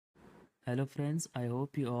Hello friends, I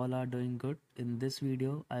hope you all are doing good. In this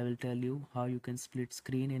video, I will tell you how you can split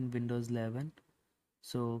screen in Windows 11.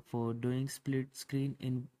 So for doing split screen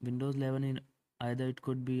in Windows 11, in either it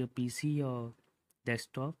could be a PC or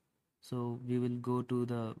desktop. So we will go to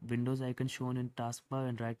the Windows icon shown in taskbar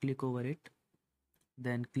and right click over it.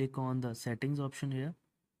 Then click on the settings option here.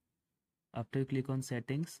 After you click on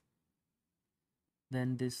settings,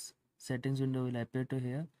 then this settings window will appear to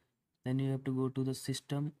here. Then you have to go to the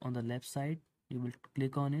system on the left side. You will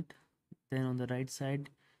click on it. Then on the right side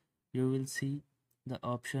you will see the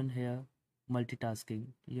option here, multitasking.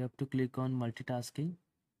 You have to click on multitasking.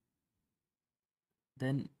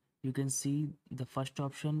 Then you can see the first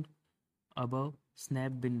option above,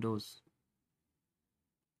 snap windows.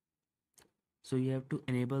 So you have to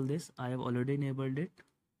enable this. I have already enabled it.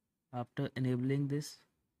 After enabling this,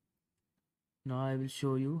 now I will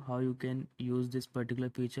show you how you can use this particular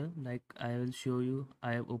feature. Like I will show you,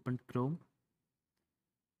 I have opened Chrome.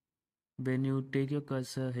 When you take your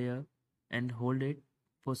cursor here and hold it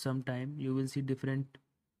for some time, you will see different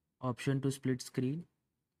option to split screen.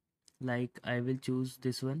 Like I will choose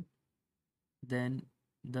this one. Then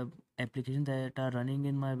the application that are running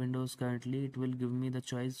in my Windows currently, it will give me the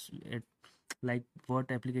choice at like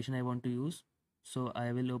what application I want to use. So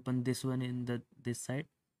I will open this one in the this side.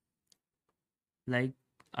 Like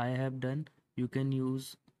I have done, you can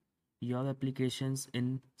use your applications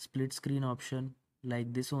in split screen option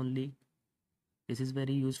like this only. This is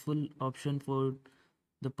very useful option for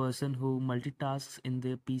the person who multitasks in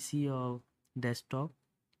their PC or desktop.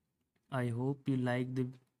 I hope you like the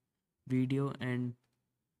video and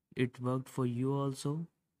it worked for you also.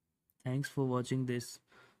 Thanks for watching this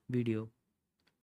video.